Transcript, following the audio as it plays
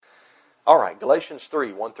All right, Galatians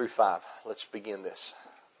 3, 1 through 5. Let's begin this.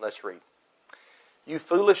 Let's read. You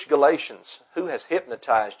foolish Galatians, who has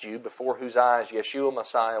hypnotized you, before whose eyes Yeshua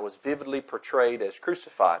Messiah was vividly portrayed as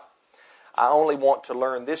crucified? I only want to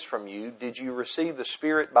learn this from you. Did you receive the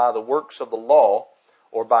Spirit by the works of the law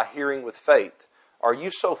or by hearing with faith? Are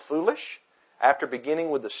you so foolish? After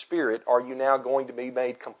beginning with the Spirit, are you now going to be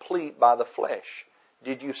made complete by the flesh?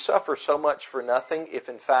 Did you suffer so much for nothing, if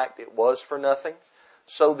in fact it was for nothing?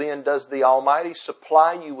 So then does the Almighty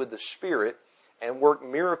supply you with the Spirit and work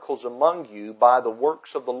miracles among you by the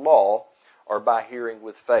works of the law or by hearing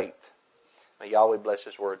with faith? May Yahweh bless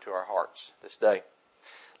His word to our hearts this day.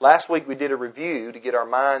 Last week we did a review to get our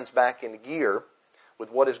minds back in gear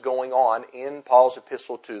with what is going on in Paul's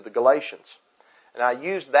epistle to the Galatians. And I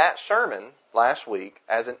used that sermon last week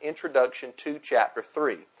as an introduction to chapter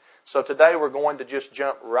 3. So today we're going to just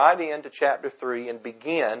jump right into chapter 3 and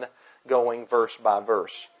begin going verse by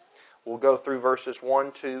verse. We'll go through verses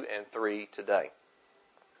 1, 2, and 3 today.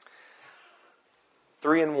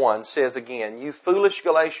 3 and 1 says again, You foolish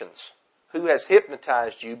Galatians, who has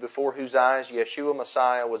hypnotized you, before whose eyes Yeshua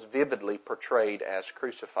Messiah was vividly portrayed as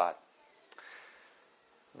crucified?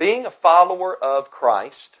 Being a follower of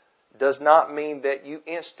Christ does not mean that you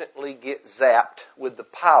instantly get zapped with the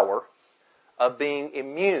power of being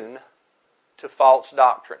immune to false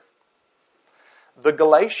doctrine. The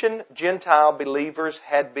Galatian Gentile believers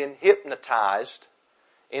had been hypnotized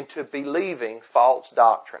into believing false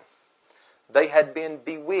doctrine. They had been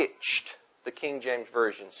bewitched, the King James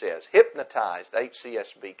Version says. Hypnotized,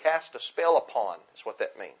 HCSB, cast a spell upon, is what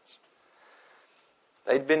that means.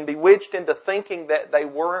 They'd been bewitched into thinking that they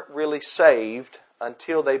weren't really saved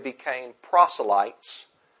until they became proselytes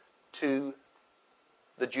to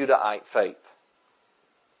the Judahite faith.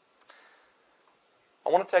 I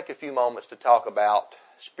want to take a few moments to talk about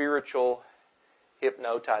spiritual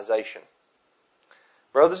hypnotization.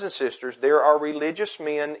 Brothers and sisters, there are religious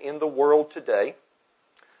men in the world today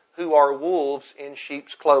who are wolves in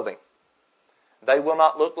sheep's clothing. They will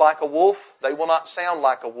not look like a wolf. They will not sound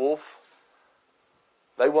like a wolf.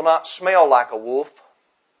 They will not smell like a wolf.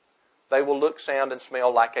 They will look, sound, and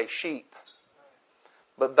smell like a sheep.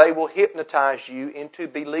 But they will hypnotize you into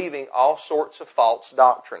believing all sorts of false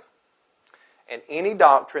doctrine. And any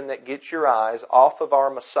doctrine that gets your eyes off of our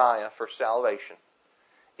Messiah for salvation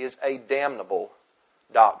is a damnable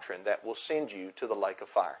doctrine that will send you to the lake of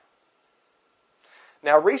fire.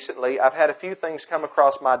 Now recently, I've had a few things come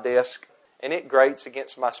across my desk, and it grates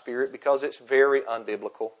against my spirit because it's very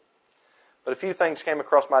unbiblical. But a few things came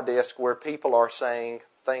across my desk where people are saying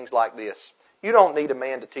things like this. You don't need a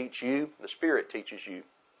man to teach you, the Spirit teaches you.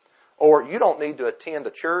 Or you don't need to attend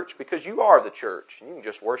a church because you are the church, and you can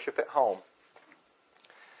just worship at home.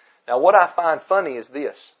 Now what I find funny is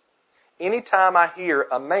this. Anytime I hear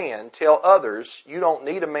a man tell others, you don't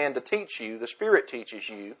need a man to teach you, the Spirit teaches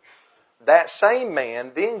you, that same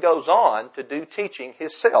man then goes on to do teaching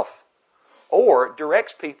himself, or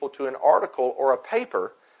directs people to an article or a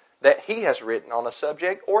paper that he has written on a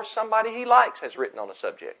subject, or somebody he likes has written on a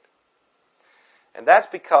subject. And that's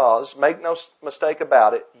because, make no mistake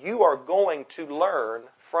about it, you are going to learn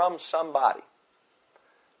from somebody.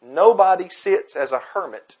 Nobody sits as a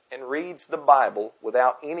hermit and reads the Bible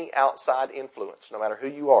without any outside influence, no matter who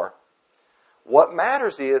you are. What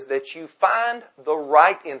matters is that you find the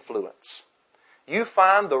right influence. You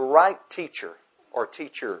find the right teacher or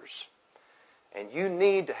teachers. And you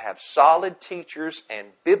need to have solid teachers and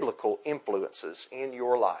biblical influences in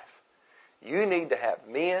your life. You need to have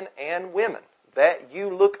men and women that you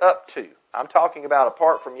look up to. I'm talking about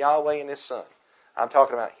apart from Yahweh and His Son. I'm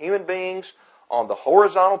talking about human beings on the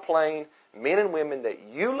horizontal plane, men and women that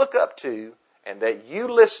you look up to and that you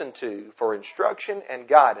listen to for instruction and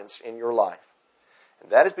guidance in your life. And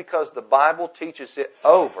that is because the Bible teaches it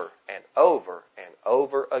over and over and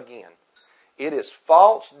over again. It is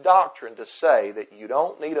false doctrine to say that you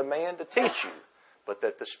don't need a man to teach you, but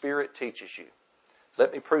that the Spirit teaches you.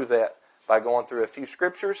 Let me prove that by going through a few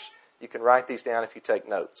scriptures. You can write these down if you take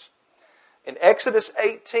notes. In Exodus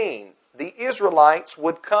 18, the Israelites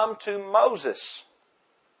would come to Moses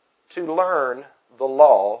to learn the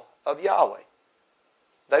law of Yahweh.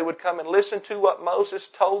 They would come and listen to what Moses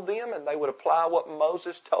told them, and they would apply what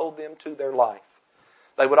Moses told them to their life.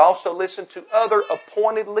 They would also listen to other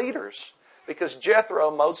appointed leaders, because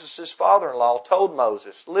Jethro, Moses' father-in-law, told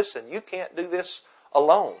Moses, listen, you can't do this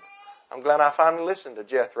alone. I'm glad I finally listened to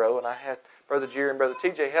Jethro, and I had Brother Jerry and Brother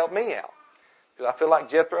TJ help me out. Because I feel like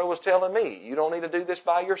Jethro was telling me, you don't need to do this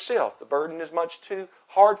by yourself. The burden is much too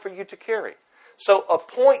hard for you to carry. So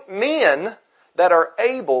appoint men that are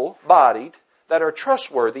able-bodied, that are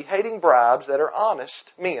trustworthy, hating bribes, that are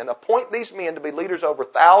honest men. Appoint these men to be leaders over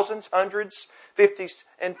thousands, hundreds, fifties,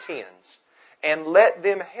 and tens. And let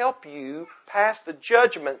them help you pass the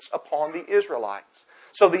judgments upon the Israelites.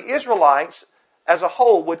 So the Israelites as a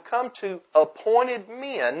whole would come to appointed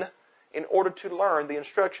men in order to learn the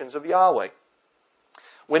instructions of Yahweh.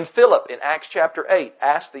 When Philip, in Acts chapter 8,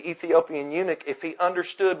 asked the Ethiopian eunuch if he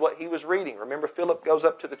understood what he was reading. Remember, Philip goes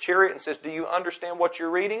up to the chariot and says, "Do you understand what you're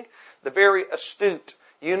reading?" The very astute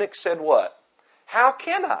eunuch said what? "How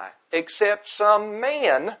can I, except some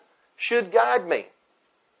man should guide me?"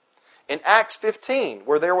 In Acts 15,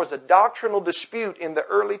 where there was a doctrinal dispute in the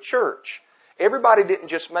early church, everybody didn't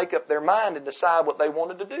just make up their mind and decide what they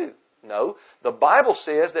wanted to do. No, the Bible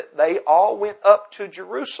says that they all went up to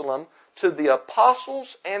Jerusalem to the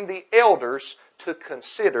apostles and the elders to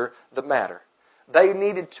consider the matter. They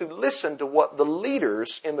needed to listen to what the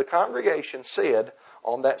leaders in the congregation said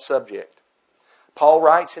on that subject. Paul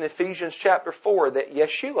writes in Ephesians chapter 4 that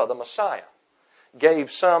Yeshua, the Messiah,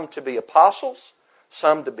 gave some to be apostles,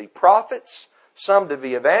 some to be prophets, some to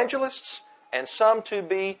be evangelists, and some to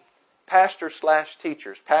be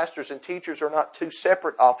pastors/teachers. Pastors and teachers are not two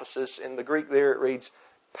separate offices. In the Greek there it reads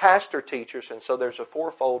pastor-teachers, and so there's a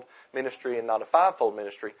fourfold ministry and not a fivefold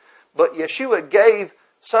ministry. But Yeshua gave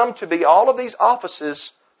some to be all of these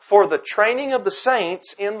offices for the training of the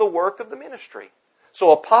saints in the work of the ministry.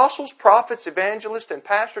 So apostles, prophets, evangelists, and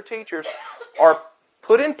pastor-teachers are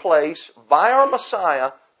put in place by our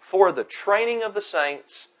Messiah for the training of the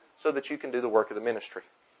saints so that you can do the work of the ministry.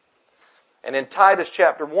 And in Titus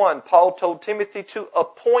chapter 1, Paul told Timothy to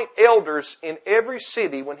appoint elders in every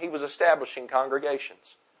city when he was establishing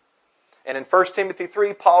congregations. And in 1 Timothy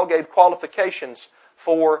 3, Paul gave qualifications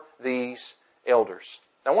for these elders.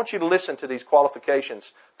 Now I want you to listen to these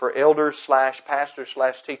qualifications for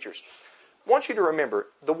elders/pastors/teachers. I want you to remember,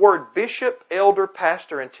 the word bishop, elder,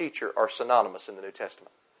 pastor, and teacher are synonymous in the New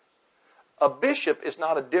Testament. A bishop is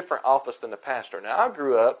not a different office than a pastor. Now I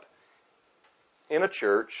grew up in a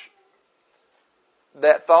church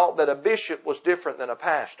that thought that a bishop was different than a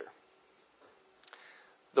pastor.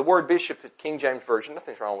 The word bishop, King James Version,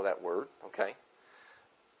 nothing's wrong with that word, okay?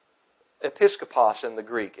 Episkopos in the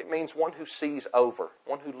Greek, it means one who sees over,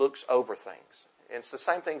 one who looks over things. And it's the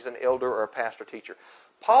same thing as an elder or a pastor teacher.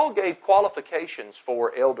 Paul gave qualifications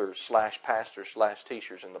for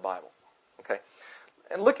elders/pastors/teachers in the Bible. Okay?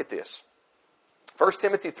 And look at this. 1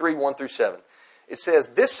 Timothy 3, 1 through 7. It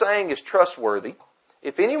says, "This saying is trustworthy.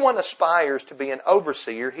 If anyone aspires to be an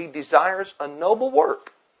overseer, he desires a noble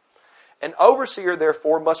work. An overseer,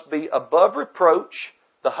 therefore, must be above reproach,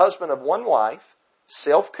 the husband of one wife,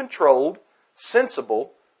 self-controlled,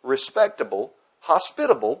 sensible, respectable,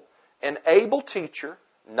 hospitable, an able teacher,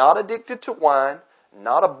 not addicted to wine,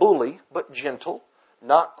 not a bully, but gentle,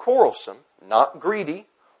 not quarrelsome, not greedy,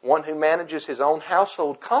 one who manages his own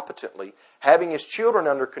household competently, having his children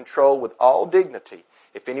under control with all dignity.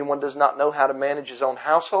 If anyone does not know how to manage his own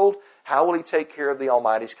household, how will he take care of the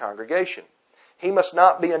Almighty's congregation? He must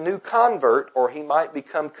not be a new convert, or he might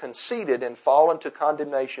become conceited and fall into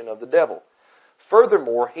condemnation of the devil.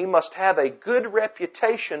 Furthermore, he must have a good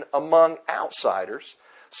reputation among outsiders,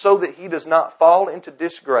 so that he does not fall into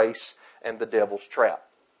disgrace and the devil's trap."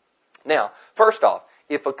 Now, first off,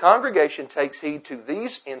 if a congregation takes heed to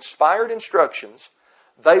these inspired instructions,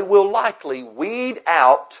 they will likely weed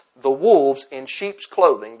out the wolves in sheep's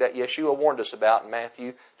clothing that Yeshua warned us about in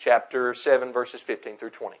Matthew chapter 7, verses 15 through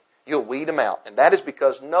 20. You'll weed them out. And that is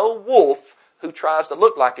because no wolf who tries to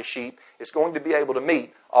look like a sheep is going to be able to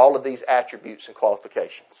meet all of these attributes and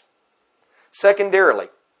qualifications.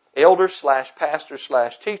 Secondarily,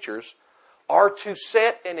 elders/pastors/teachers are to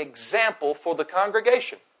set an example for the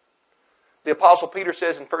congregation. The Apostle Peter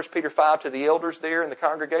says in 1 Peter 5 to the elders there in the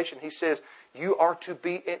congregation, he says, you are to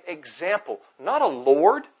be an example, not a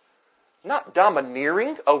lord, not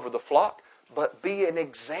domineering over the flock, but be an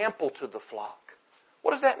example to the flock.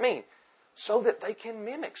 What does that mean? So that they can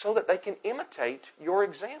mimic, so that they can imitate your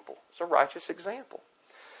example. It's a righteous example.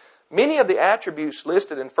 Many of the attributes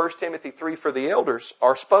listed in 1 Timothy 3 for the elders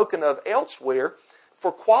are spoken of elsewhere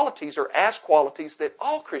for qualities or as qualities that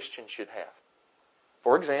all Christians should have.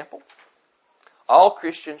 For example, all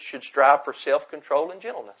Christians should strive for self-control and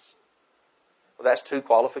gentleness. Well, that's two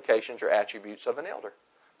qualifications or attributes of an elder.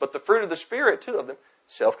 But the fruit of the Spirit, two of them,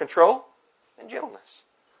 self-control and gentleness.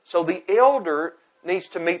 So the elder needs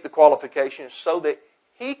to meet the qualifications so that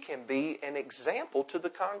he can be an example to the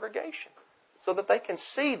congregation. So that they can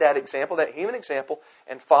see that example, that human example,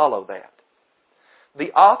 and follow that.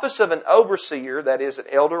 The office of an overseer, that is an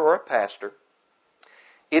elder or a pastor,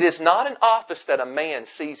 it is not an office that a man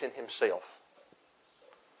sees in himself.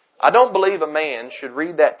 I don't believe a man should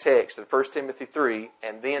read that text in 1 Timothy 3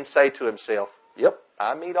 and then say to himself, yep,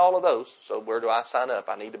 I meet all of those, so where do I sign up?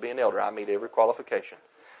 I need to be an elder. I meet every qualification.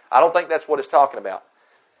 I don't think that's what it's talking about.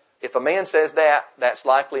 If a man says that, that's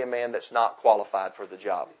likely a man that's not qualified for the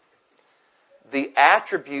job. The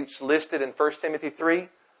attributes listed in 1 Timothy 3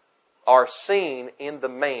 are seen in the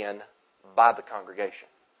man by the congregation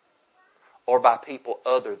or by people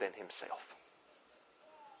other than himself.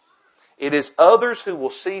 It is others who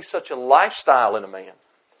will see such a lifestyle in a man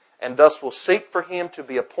and thus will seek for him to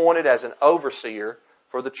be appointed as an overseer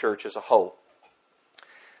for the church as a whole.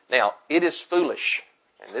 Now, it is foolish,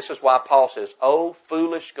 and this is why Paul says, "O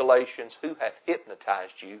foolish Galatians, who hath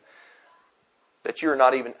hypnotized you, that you are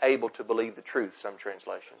not even able to believe the truth," some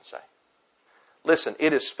translations say. Listen,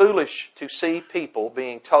 it is foolish to see people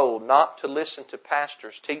being told not to listen to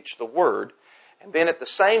pastors teach the Word, and then at the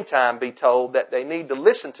same time be told that they need to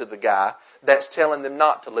listen to the guy that's telling them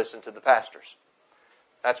not to listen to the pastors.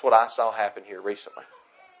 That's what I saw happen here recently.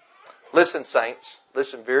 Listen, saints,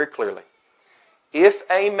 listen very clearly. If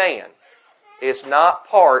a man is not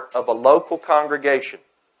part of a local congregation,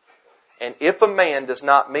 and if a man does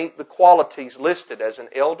not meet the qualities listed as an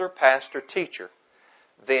elder, pastor, teacher,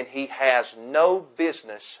 then he has no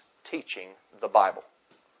business teaching the Bible.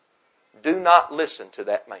 Do not listen to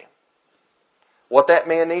that man. What that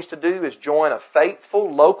man needs to do is join a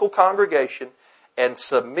faithful local congregation and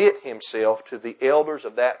submit himself to the elders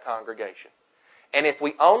of that congregation. And if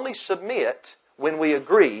we only submit when we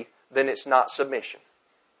agree, then it's not submission.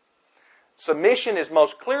 Submission is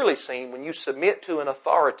most clearly seen when you submit to an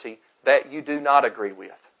authority that you do not agree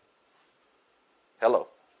with. Hello.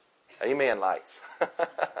 Amen, lights.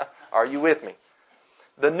 Are you with me?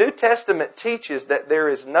 The New Testament teaches that there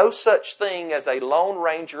is no such thing as a Lone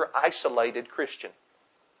Ranger isolated Christian.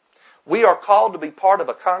 We are called to be part of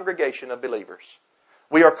a congregation of believers.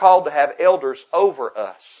 We are called to have elders over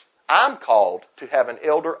us. I'm called to have an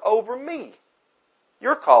elder over me.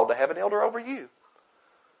 You're called to have an elder over you.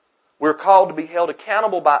 We're called to be held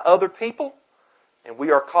accountable by other people, and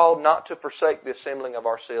we are called not to forsake the assembling of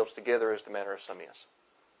ourselves together as the manner of some is.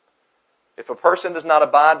 If a person does not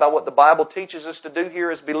abide by what the Bible teaches us to do here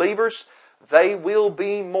as believers, they will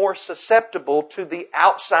be more susceptible to the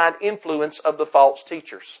outside influence of the false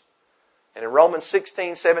teachers. And in Romans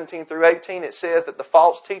 16, 17 through 18, it says that the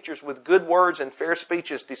false teachers with good words and fair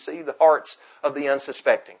speeches deceive the hearts of the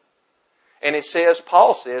unsuspecting. And it says,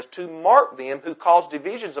 Paul says, to mark them who cause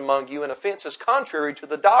divisions among you and offenses contrary to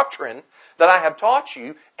the doctrine that I have taught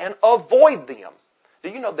you, and avoid them. Do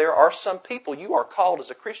you know there are some people you are called as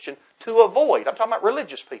a Christian to avoid? I'm talking about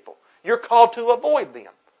religious people. You're called to avoid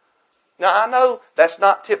them. Now I know that's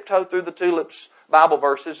not tiptoe through the tulips Bible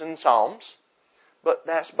verses and Psalms, but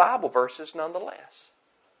that's Bible verses nonetheless.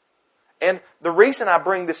 And the reason I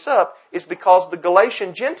bring this up is because the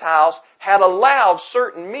Galatian Gentiles had allowed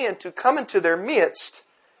certain men to come into their midst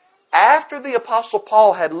after the Apostle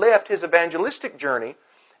Paul had left his evangelistic journey,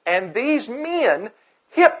 and these men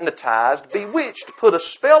hypnotized, bewitched, put a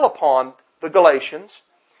spell upon the Galatians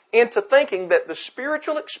into thinking that the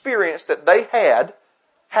spiritual experience that they had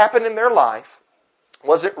happen in their life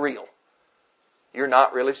wasn't real. You're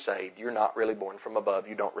not really saved. You're not really born from above.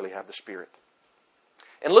 You don't really have the Spirit.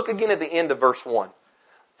 And look again at the end of verse 1.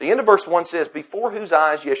 The end of verse 1 says, before whose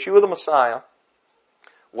eyes Yeshua the Messiah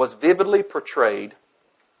was vividly portrayed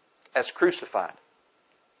as crucified.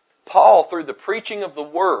 Paul, through the preaching of the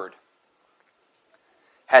Word,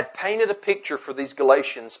 had painted a picture for these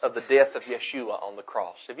Galatians of the death of Yeshua on the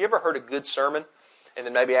cross. Have you ever heard a good sermon, and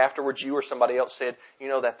then maybe afterwards you or somebody else said, you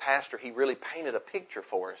know, that pastor, he really painted a picture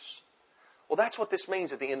for us? Well, that's what this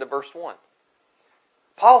means at the end of verse 1.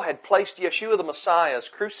 Paul had placed Yeshua the Messiah's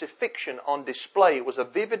crucifixion on display. It was a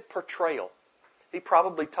vivid portrayal. He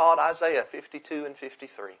probably taught Isaiah 52 and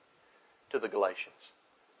 53 to the Galatians.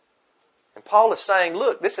 And Paul is saying,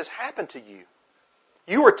 look, this has happened to you.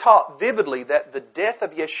 You were taught vividly that the death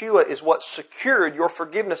of Yeshua is what secured your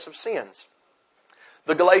forgiveness of sins.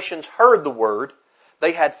 The Galatians heard the Word.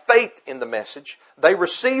 They had faith in the message. They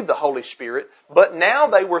received the Holy Spirit. But now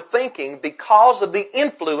they were thinking, because of the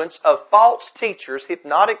influence of false teachers,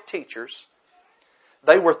 hypnotic teachers,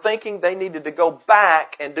 they were thinking they needed to go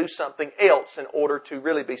back and do something else in order to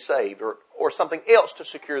really be saved, or something else to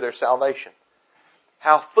secure their salvation.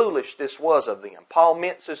 How foolish this was of them. Paul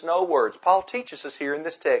minces no words. Paul teaches us here in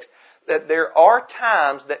this text that there are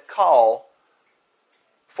times that call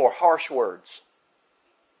for harsh words.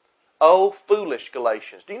 Oh, foolish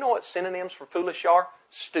Galatians. Do you know what synonyms for foolish are?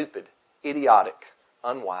 Stupid, idiotic,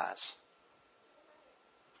 unwise.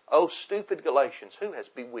 Oh, stupid Galatians, who has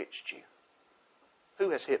bewitched you? Who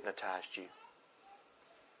has hypnotized you?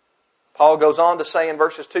 Paul goes on to say in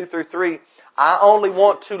verses 2 through 3, I only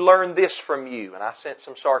want to learn this from you. And I sense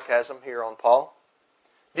some sarcasm here on Paul.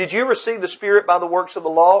 Did you receive the Spirit by the works of the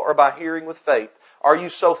law or by hearing with faith? Are you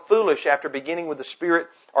so foolish after beginning with the Spirit?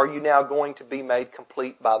 Are you now going to be made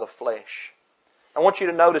complete by the flesh? I want you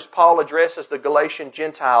to notice Paul addresses the Galatian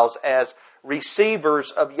Gentiles as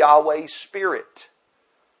receivers of Yahweh's Spirit.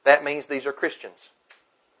 That means these are Christians.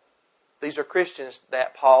 These are Christians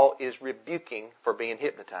that Paul is rebuking for being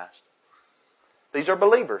hypnotized. These are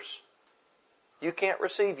believers. You can't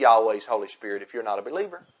receive Yahweh's Holy Spirit if you're not a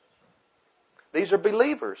believer. These are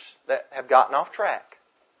believers that have gotten off track.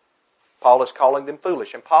 Paul is calling them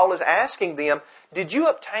foolish. And Paul is asking them, did you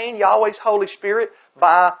obtain Yahweh's Holy Spirit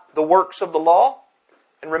by the works of the law?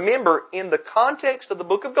 And remember, in the context of the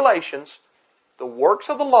book of Galatians, the works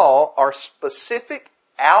of the law are specific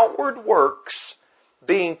outward works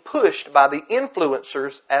being pushed by the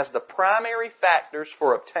influencers as the primary factors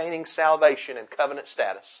for obtaining salvation and covenant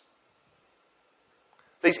status.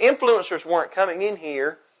 These influencers weren't coming in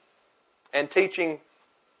here and teaching,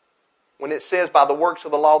 when it says by the works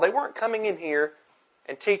of the law, they weren't coming in here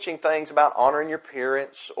and teaching things about honoring your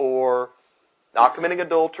parents or not committing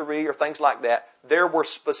adultery or things like that. There were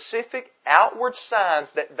specific outward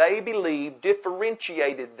signs that they believed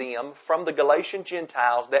differentiated them from the Galatian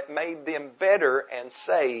Gentiles that made them better and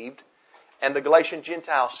saved, and the Galatian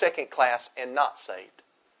Gentiles second class and not saved.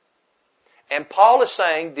 And Paul is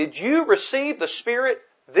saying, did you receive the Spirit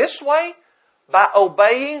this way? By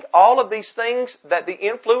obeying all of these things that the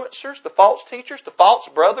influencers, the false teachers, the false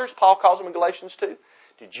brothers, Paul calls them in Galatians 2.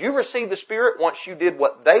 Did you receive the Spirit once you did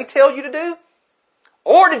what they tell you to do?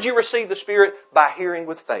 Or did you receive the Spirit by hearing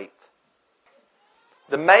with faith?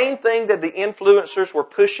 The main thing that the influencers were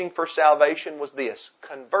pushing for salvation was this: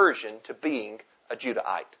 conversion to being a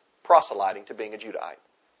Judahite. Proselyting to being a Judahite.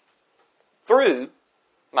 Through,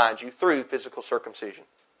 mind you, through physical circumcision.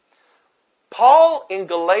 Paul in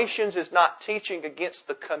Galatians is not teaching against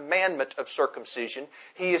the commandment of circumcision.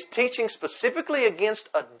 He is teaching specifically against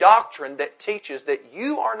a doctrine that teaches that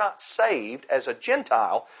you are not saved as a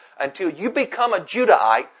Gentile until you become a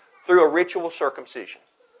Judahite through a ritual circumcision.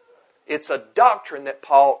 It's a doctrine that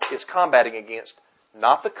Paul is combating against,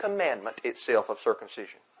 not the commandment itself of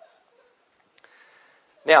circumcision.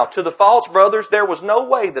 Now, to the false brothers, there was no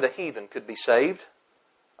way that a heathen could be saved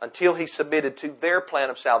until he submitted to their plan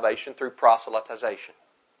of salvation through proselytization.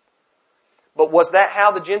 But was that how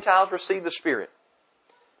the Gentiles received the Spirit?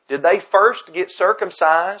 Did they first get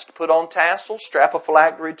circumcised, put on tassels, strap a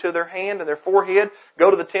phylactery to their hand and their forehead, go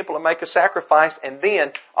to the temple and make a sacrifice, and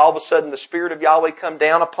then all of a sudden the Spirit of Yahweh come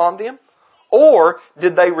down upon them? Or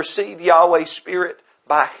did they receive Yahweh's Spirit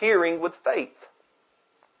by hearing with faith?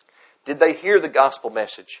 Did they hear the gospel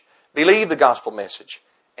message, believe the gospel message,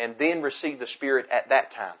 and then receive the Spirit at that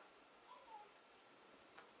time?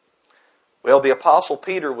 Well, the Apostle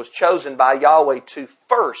Peter was chosen by Yahweh to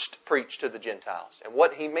first preach to the Gentiles. And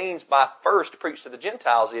what he means by first preach to the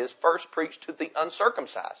Gentiles is first preach to the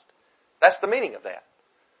uncircumcised. That's the meaning of that.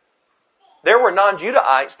 There were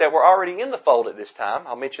non-Judahites that were already in the fold at this time.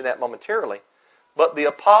 I'll mention that momentarily. But the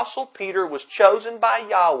Apostle Peter was chosen by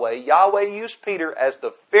Yahweh. Yahweh used Peter as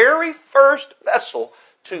the very first vessel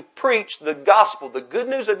to preach the gospel, the good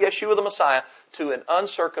news of Yeshua the Messiah, to an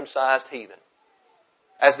uncircumcised heathen,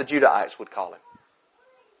 as the Judahites would call him.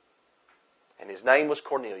 And his name was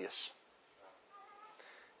Cornelius.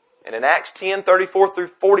 And in Acts 10, 34 through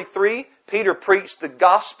 43, Peter preached the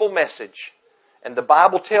gospel message. And the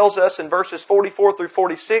Bible tells us in verses 44 through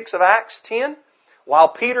 46 of Acts 10, while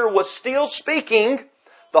Peter was still speaking,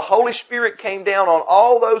 the Holy Spirit came down on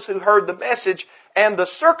all those who heard the message, and the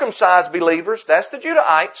circumcised believers, that's the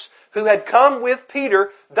Judahites, who had come with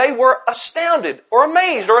Peter, they were astounded or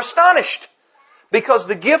amazed or astonished, because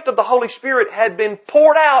the gift of the Holy Spirit had been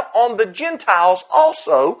poured out on the Gentiles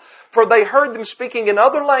also, for they heard them speaking in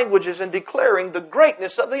other languages and declaring the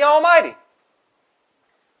greatness of the Almighty.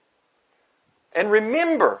 And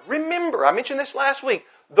remember, I mentioned this last week,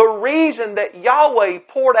 the reason that Yahweh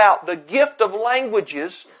poured out the gift of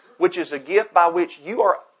languages, which is a gift by which you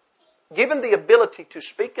are given the ability to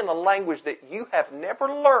speak in a language that you have never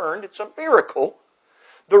learned, it's a miracle.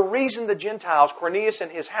 The reason the Gentiles, Cornelius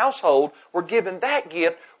and his household, were given that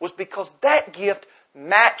gift was because that gift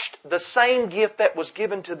matched the same gift that was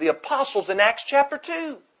given to the apostles in Acts chapter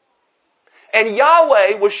 2. And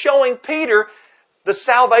Yahweh was showing Peter, the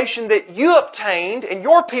salvation that you obtained and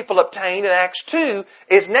your people obtained in Acts 2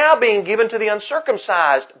 is now being given to the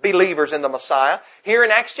uncircumcised believers in the Messiah here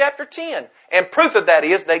in Acts chapter 10. And proof of that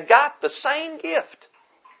is they got the same gift.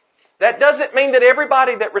 That doesn't mean that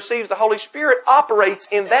everybody that receives the Holy Spirit operates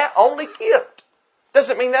in that only gift.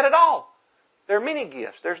 Doesn't mean that at all. There are many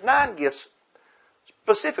gifts. There's 9 gifts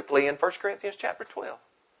specifically in 1 Corinthians chapter 12.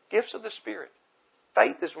 Gifts of the Spirit.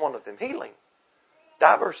 Faith is one of them. Healing.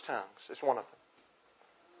 Diverse tongues is one of them.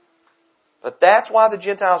 But that's why the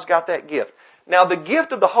Gentiles got that gift. Now, the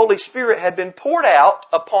gift of the Holy Spirit had been poured out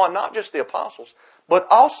upon not just the apostles, but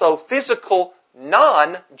also physical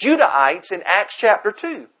non-Judahites in Acts chapter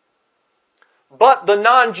 2. But the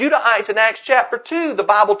non-Judahites in Acts chapter 2, the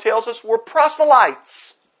Bible tells us, were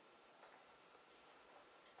proselytes.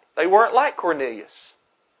 They weren't like Cornelius.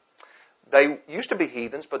 They used to be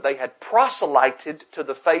heathens, but they had proselyted to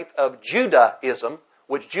the faith of Judaism,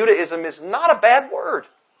 which Judaism is not a bad word.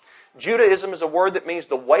 Judaism is a word that means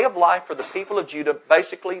the way of life for the people of Judah,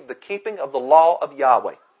 basically the keeping of the law of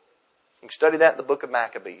Yahweh. You can study that in the book of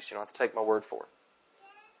Maccabees. You don't have to take my word for it.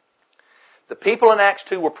 The people in Acts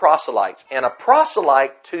 2 were proselytes, and a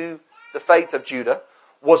proselyte to the faith of Judah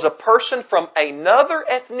was a person from another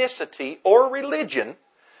ethnicity or religion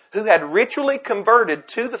who had ritually converted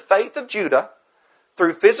to the faith of Judah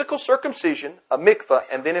through physical circumcision, a mikvah,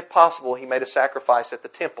 and then if possible he made a sacrifice at the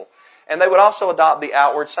temple. And they would also adopt the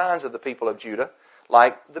outward signs of the people of Judah,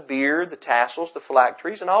 like the beard, the tassels, the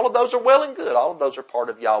phylacteries, and all of those are well and good. All of those are part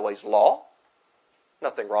of Yahweh's law.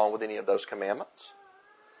 Nothing wrong with any of those commandments.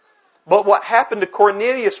 But what happened to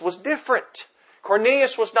Cornelius was different.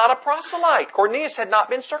 Cornelius was not a proselyte. Cornelius had not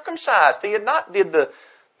been circumcised. He had not did the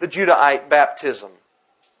Judahite baptism.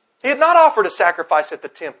 He had not offered a sacrifice at the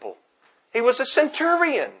temple. He was a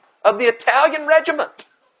centurion of the Italian regiment.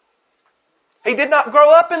 He did not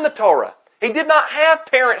grow up in the Torah. He did not have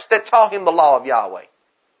parents that taught him the law of Yahweh.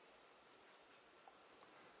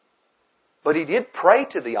 But he did pray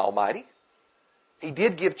to the Almighty. He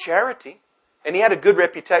did give charity. And he had a good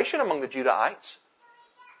reputation among the Judahites.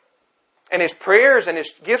 And his prayers and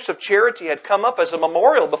his gifts of charity had come up as a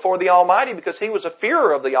memorial before the Almighty because he was a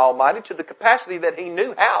fearer of the Almighty to the capacity that he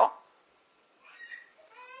knew how.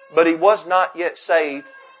 But he was not yet saved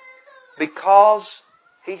because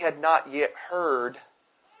he had not yet heard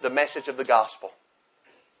the message of the gospel.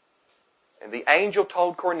 And the angel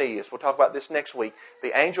told Cornelius, we'll talk about this next week,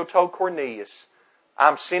 the angel told Cornelius,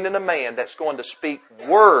 I'm sending a man that's going to speak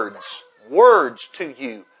words to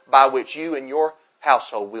you by which you and your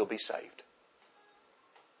household will be saved.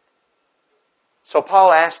 So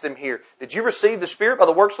Paul asked them here, did you receive the Spirit by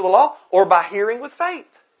the works of the law or by hearing with faith?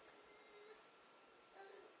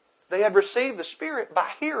 They had received the Spirit by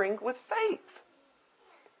hearing with faith,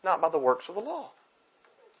 not by the works of the law.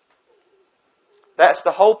 That's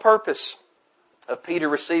the whole purpose of Peter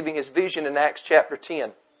receiving his vision in Acts chapter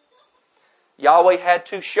 10. Yahweh had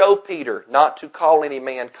to show Peter not to call any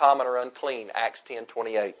man common or unclean, Acts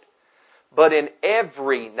 10:28. But in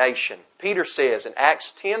every nation, Peter says in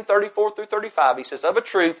Acts 10:34 through 35, he says, of a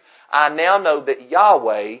truth, I now know that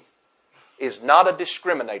Yahweh is not a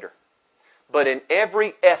discriminator, but in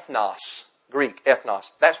every ethnos, Greek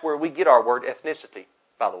ethnos, that's where we get our word ethnicity,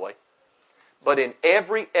 by the way. But in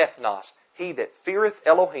every ethnos, he that feareth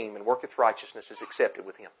Elohim and worketh righteousness is accepted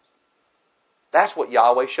with him. That's what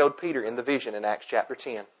Yahweh showed Peter in the vision in Acts chapter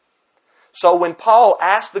 10. So when Paul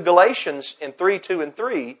asked the Galatians in 3:2 and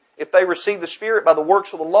 3 if they received the Spirit by the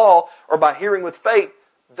works of the law or by hearing with faith,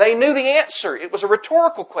 they knew the answer. It was a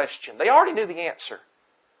rhetorical question. They already knew the answer.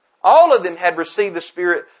 All of them had received the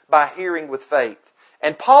Spirit by hearing with faith.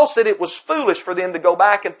 And Paul said it was foolish for them to go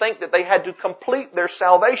back and think that they had to complete their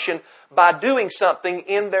salvation by doing something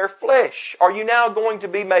in their flesh. Are you now going to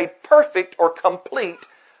be made perfect or complete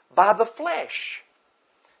by the flesh?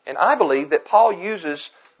 And I believe that Paul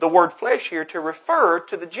uses the word flesh here to refer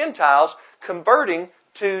to the Gentiles converting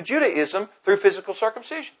to Judaism through physical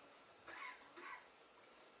circumcision.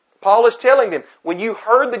 Paul is telling them, when you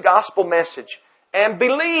heard the gospel message and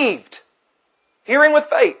believed, hearing with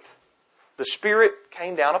faith, the Spirit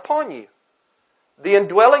came down upon you. The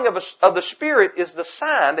indwelling of the Spirit is the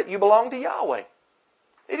sign that you belong to Yahweh.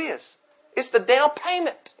 It is. It's the down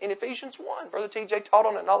payment in Ephesians 1. Brother TJ taught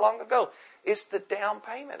on it not long ago. It's the down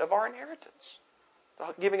payment of our inheritance.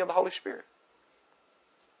 The giving of the Holy Spirit.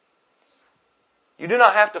 You do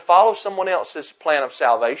not have to follow someone else's plan of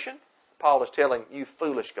salvation. Paul is telling you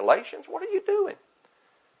foolish Galatians, what are you doing?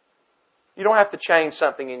 You don't have to change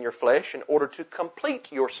something in your flesh in order to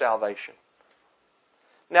complete your salvation.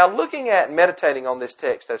 Now, looking at and meditating on this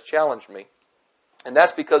text has challenged me. And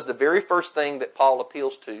that's because the very first thing that Paul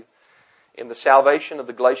appeals to in the salvation of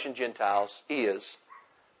the Galatian Gentiles is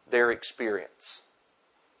their experience.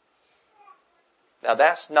 Now,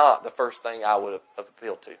 that's not the first thing I would have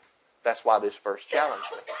appealed to. That's why this verse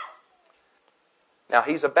challenged me. Now,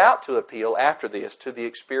 he's about to appeal after this to the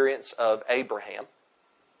experience of Abraham.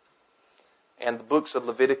 and the books of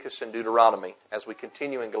Leviticus and Deuteronomy as we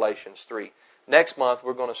continue in Galatians 3. Next month,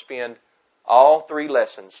 we're going to spend all 3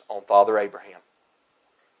 lessons on Father Abraham.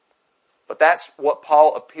 But that's what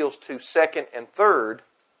Paul appeals to second and third.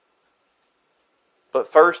 But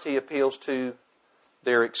first he appeals to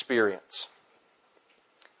their experience.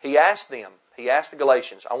 He asked the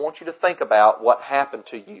Galatians, I want you to think about what happened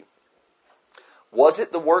to you. Was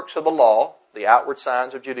it the works of the law, the outward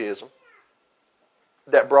signs of Judaism,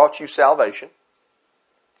 that brought you salvation?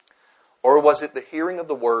 Or was it the hearing of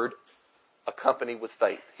the word accompanied with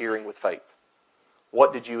faith, hearing with faith?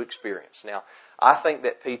 What did you experience? Now, I think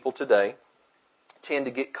that people today tend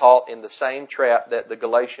to get caught in the same trap that the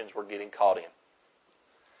Galatians were getting caught in.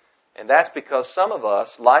 And that's because some of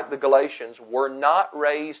us, like the Galatians, were not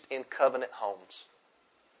raised in covenant homes.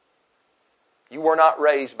 You were not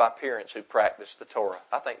raised by parents who practiced the Torah.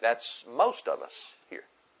 I think that's most of us here.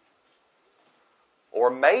 Or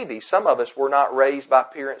maybe some of us were not raised by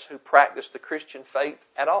parents who practiced the Christian faith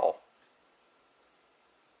at all.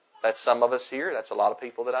 That's some of us here. That's a lot of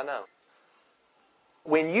people that I know.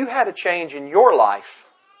 When you had a change in your life,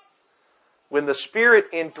 when the Spirit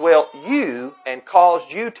indwelt you and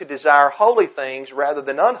caused you to desire holy things rather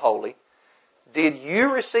than unholy, did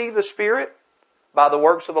you receive the Spirit by the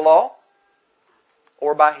works of the law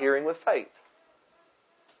or by hearing with faith?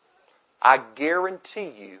 I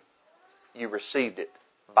guarantee you received it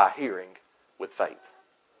by hearing with faith.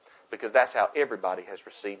 Because that's how everybody has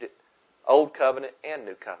received it. Old covenant and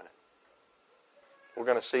new covenant. We're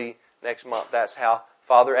going to see next month that's how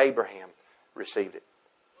Father Abraham received it,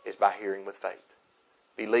 is by hearing with faith.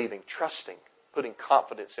 Believing, trusting, putting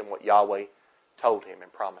confidence in what Yahweh told him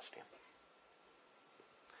and promised him.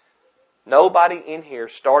 Nobody in here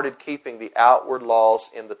started keeping the outward laws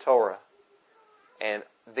in the Torah and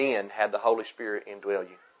then had the Holy Spirit indwell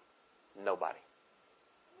you. Nobody.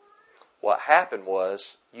 What happened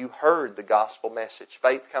was you heard the gospel message.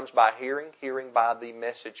 Faith comes by hearing, hearing by the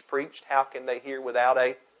message preached. How can they hear without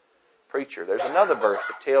a preacher? There's another verse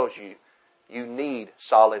that tells you you need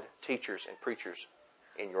solid teachers and preachers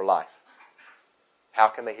in your life. How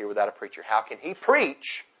can they hear without a preacher? How can he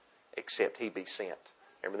preach except he be sent?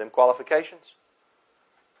 Remember them qualifications?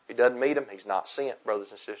 If he doesn't meet them, he's not sent.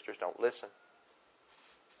 Brothers and sisters, don't listen.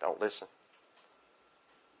 Don't listen.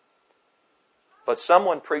 But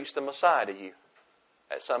someone preached the Messiah to you.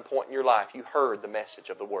 At some point in your life, you heard the message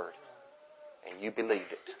of the Word. And you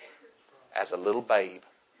believed it as a little babe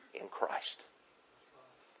in Christ.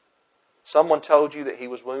 Someone told you that He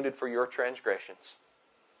was wounded for your transgressions.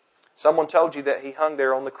 Someone told you that He hung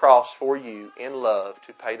there on the cross for you in love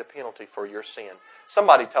to pay the penalty for your sin.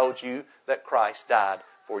 Somebody told you that Christ died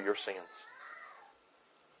for your sins.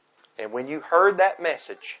 And when you heard that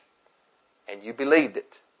message and you believed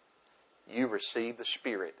it, you received the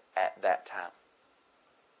Spirit at that time.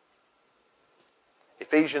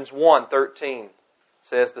 Ephesians 1:13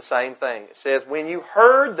 says the same thing. It says, when you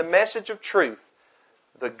heard the message of truth,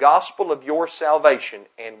 the gospel of your salvation,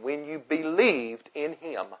 and when you believed in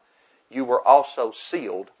Him, you were also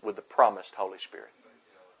sealed with the promised Holy Spirit.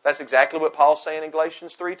 That's exactly what Paul's saying in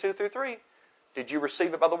Galatians 3:2-3. Did you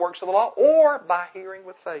receive it by the works of the law or by hearing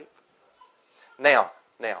with faith? Now,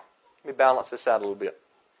 let me balance this out a little bit.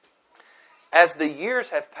 As the years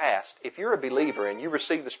have passed, if you're a believer and you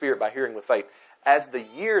receive the Spirit by hearing with faith, as the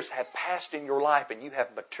years have passed in your life and you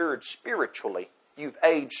have matured spiritually, you've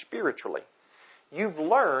aged spiritually, you've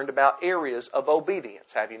learned about areas of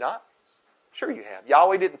obedience, have you not? Sure you have.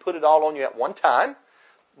 Yahweh didn't put it all on you at one time,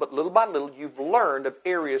 but little by little you've learned of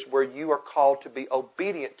areas where you are called to be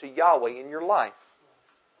obedient to Yahweh in your life.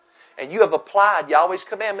 And you have applied Yahweh's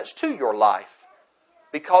commandments to your life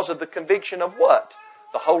because of the conviction of what?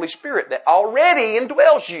 The Holy Spirit that already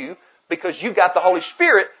indwells you because you got the Holy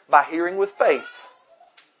Spirit by hearing with faith.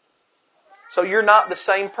 So you're not the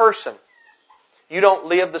same person. You don't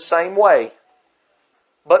live the same way.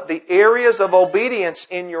 But the areas of obedience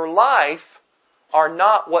in your life are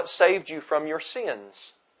not what saved you from your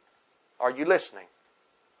sins. Are you listening?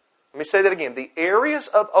 Let me say that again. The areas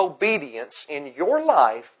of obedience in your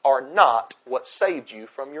life are not what saved you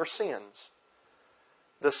from your sins.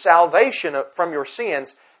 The salvation from your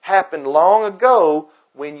sins happened long ago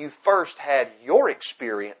when you first had your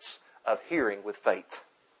experience of hearing with faith.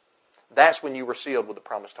 That's when you were sealed with the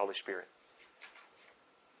promised Holy Spirit.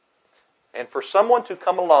 And for someone to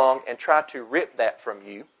come along and try to rip that from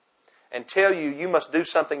you and tell you you must do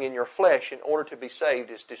something in your flesh in order to be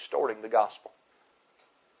saved is distorting the gospel.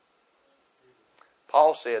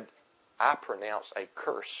 Paul said, I pronounce a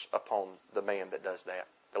curse upon the man that does that.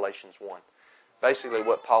 Galatians 1. Basically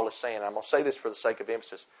what Paul is saying, I'm going to say this for the sake of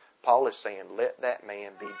emphasis, Paul is saying, let that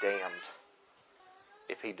man be damned.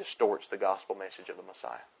 if he distorts the gospel message of the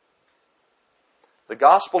Messiah. The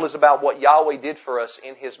gospel is about what Yahweh did for us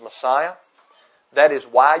in His Messiah. That is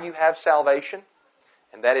why you have salvation,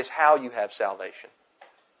 and that is how you have salvation.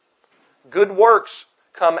 Good works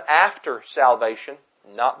come after salvation,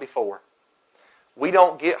 not before. We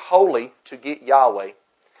don't get holy to get Yahweh.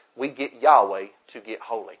 We get Yahweh to get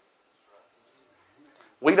holy.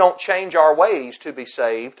 We don't change our ways to be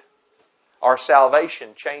saved. Our salvation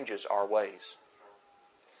changes our ways.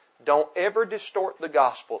 Don't ever distort the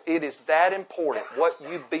gospel. It is that important. What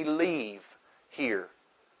you believe here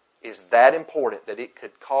is that important that it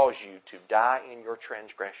could cause you to die in your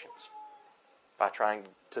transgressions by trying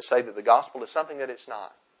to say that the gospel is something that it's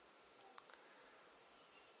not.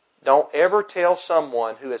 Don't ever tell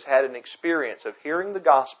someone who has had an experience of hearing the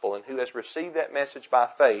gospel and who has received that message by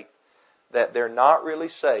faith that they're not really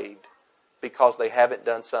saved because they haven't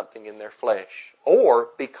done something in their flesh, or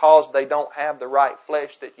because they don't have the right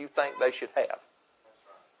flesh that you think they should have.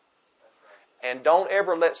 And don't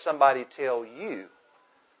ever let somebody tell you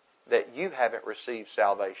that you haven't received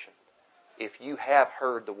salvation if you have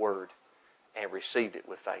heard the Word and received it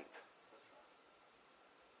with faith.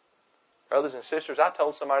 Brothers and sisters, I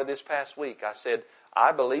told somebody this past week, I said,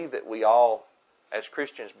 I believe that we all, as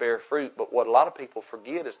Christians, bear fruit, but what a lot of people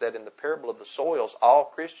forget is that in the parable of the soils, all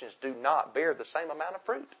Christians do not bear the same amount of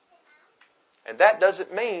fruit. And that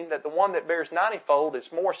doesn't mean that the one that bears 90-fold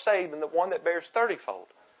is more saved than the one that bears 30-fold.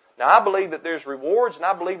 Now, I believe that there's rewards, and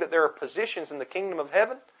I believe that there are positions in the kingdom of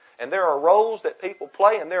heaven, and there are roles that people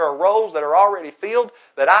play, and there are roles that are already filled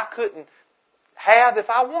that I couldn't have if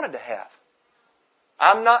I wanted to have.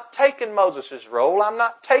 I'm not taking Moses' role. I'm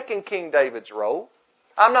not taking King David's role.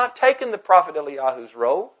 I'm not taking the prophet Eliyahu's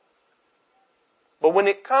role. But when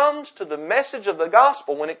it comes to the message of the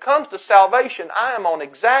gospel, when it comes to salvation, I am on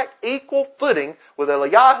exact equal footing with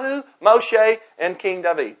Eliyahu, Moshe, and King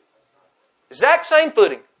David. Exact same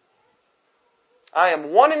footing. I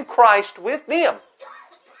am one in Christ with them,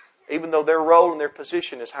 even though their role and their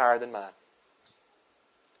position is higher than mine.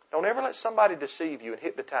 Don't ever let somebody deceive you and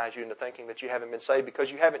hypnotize you into thinking that you haven't been saved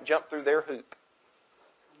because you haven't jumped through their hoop.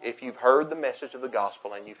 If you've heard the message of the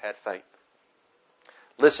gospel and you've had faith.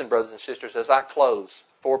 Listen, brothers and sisters, as I close,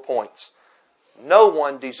 4 points. No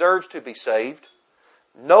one deserves to be saved.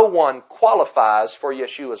 No one qualifies for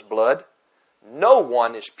Yeshua's blood. No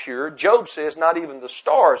one is pure. Job says not even the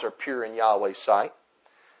stars are pure in Yahweh's sight.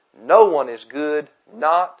 No one is good,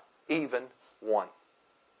 not even one.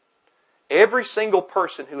 Every single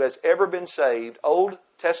person who has ever been saved, Old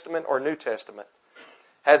Testament or New Testament,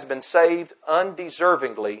 has been saved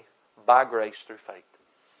undeservingly by grace through faith.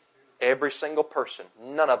 Every single person.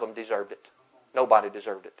 None of them deserved it. Nobody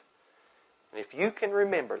deserved it. And if you can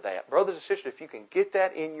remember that, brothers and sisters, if you can get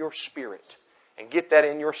that in your spirit and get that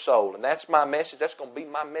in your soul, and that's my message, that's going to be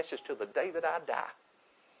my message till the day that I die.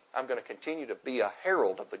 I'm going to continue to be a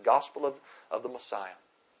herald of the gospel of the Messiah.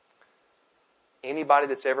 Anybody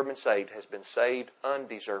that's ever been saved has been saved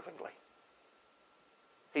undeservingly.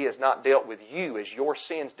 He has not dealt with you as your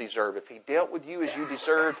sins deserve. If He dealt with you as you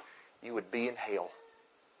deserved, you would be in hell.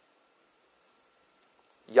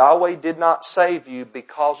 Yahweh did not save you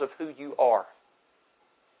because of who you are.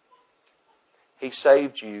 He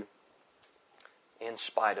saved you in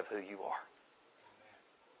spite of who you are.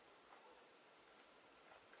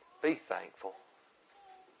 Be thankful.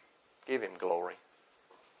 Give Him glory.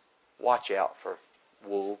 Watch out for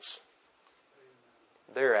wolves.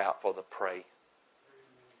 They're out for the prey.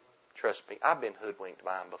 Trust me, I've been hoodwinked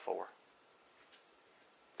by them before.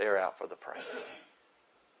 They're out for the prey.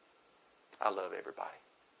 I love everybody.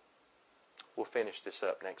 We'll finish this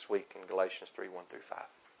up next week in Galatians 3, 1 through 5.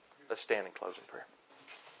 Let's stand and close in prayer.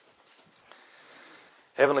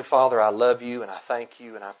 Heavenly Father, I love You and I thank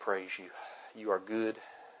You and I praise You. You are good.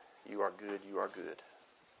 You are good. You are good.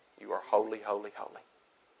 You are holy, holy, holy.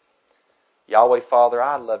 Yahweh, Father,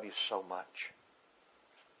 I love You so much.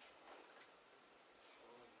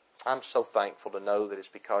 I'm so thankful to know that it's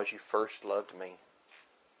because You first loved me.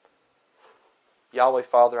 Yahweh,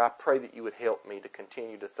 Father, I pray that You would help me to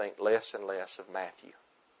continue to think less and less of Matthew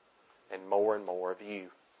and more of You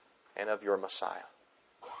and of Your Messiah.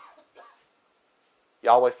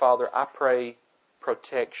 Yahweh, Father, I pray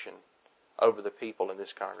protection over the people in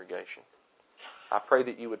this congregation. I pray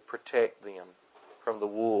that You would protect them from the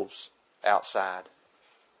wolves outside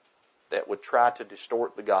that would try to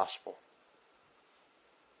distort the gospel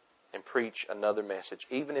and preach another message,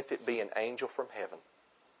 even if it be an angel from heaven.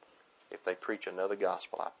 If they preach another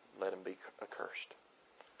gospel, let them be accursed.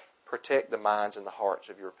 Protect the minds and the hearts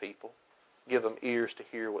of Your people. Give them ears to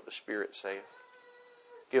hear what the Spirit saith.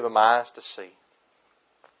 Give them eyes to see.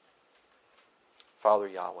 Father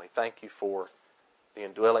Yahweh, thank you for the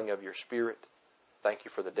indwelling of your Spirit. Thank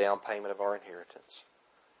you for the down payment of our inheritance.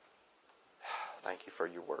 Thank you for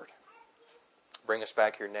your word. Bring us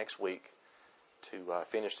back here next week to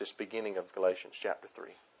finish this beginning of Galatians chapter 3.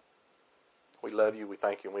 We love you, we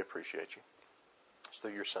thank you, and we appreciate you. It's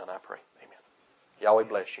through your Son I pray. Amen. Yahweh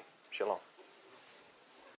bless you. Shalom.